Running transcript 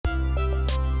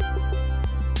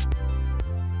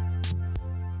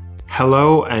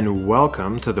Hello and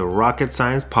welcome to the Rocket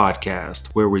Science Podcast,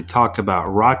 where we talk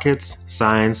about rockets,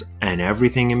 science, and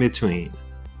everything in between.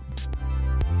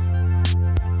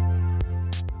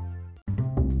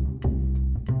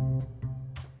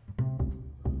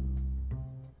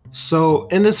 So,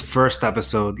 in this first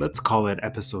episode, let's call it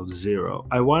episode 0,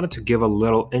 I wanted to give a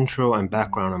little intro and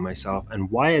background on myself and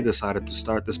why I decided to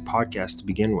start this podcast to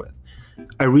begin with.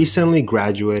 I recently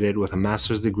graduated with a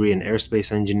master's degree in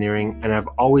aerospace engineering, and I've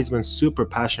always been super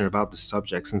passionate about this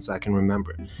subject since I can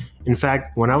remember. In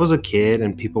fact, when I was a kid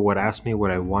and people would ask me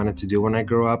what I wanted to do when I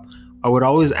grew up, I would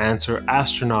always answer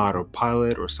astronaut or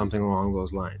pilot or something along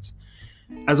those lines.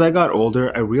 As I got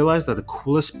older, I realized that the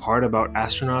coolest part about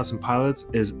astronauts and pilots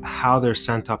is how they're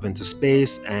sent up into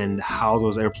space and how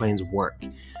those airplanes work.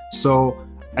 So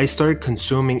I started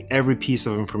consuming every piece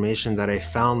of information that I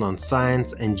found on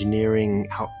science, engineering,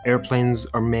 how airplanes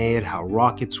are made, how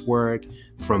rockets work,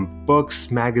 from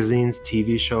books, magazines,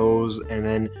 TV shows, and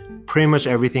then pretty much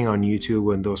everything on YouTube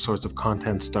when those sorts of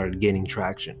content started gaining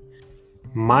traction.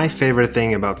 My favorite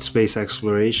thing about space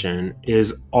exploration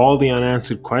is all the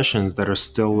unanswered questions that are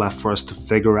still left for us to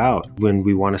figure out when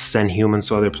we want to send humans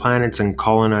to other planets and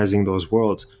colonizing those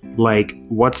worlds. Like,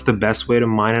 what's the best way to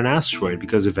mine an asteroid?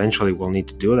 Because eventually we'll need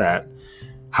to do that.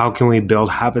 How can we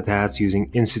build habitats using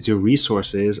in situ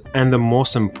resources? And the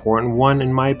most important one,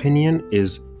 in my opinion,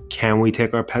 is can we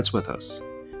take our pets with us?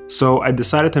 So I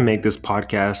decided to make this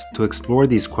podcast to explore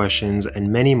these questions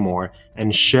and many more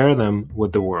and share them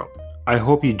with the world. I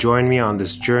hope you join me on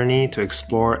this journey to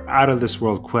explore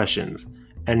out-of-this-world questions.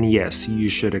 And yes, you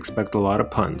should expect a lot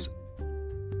of puns.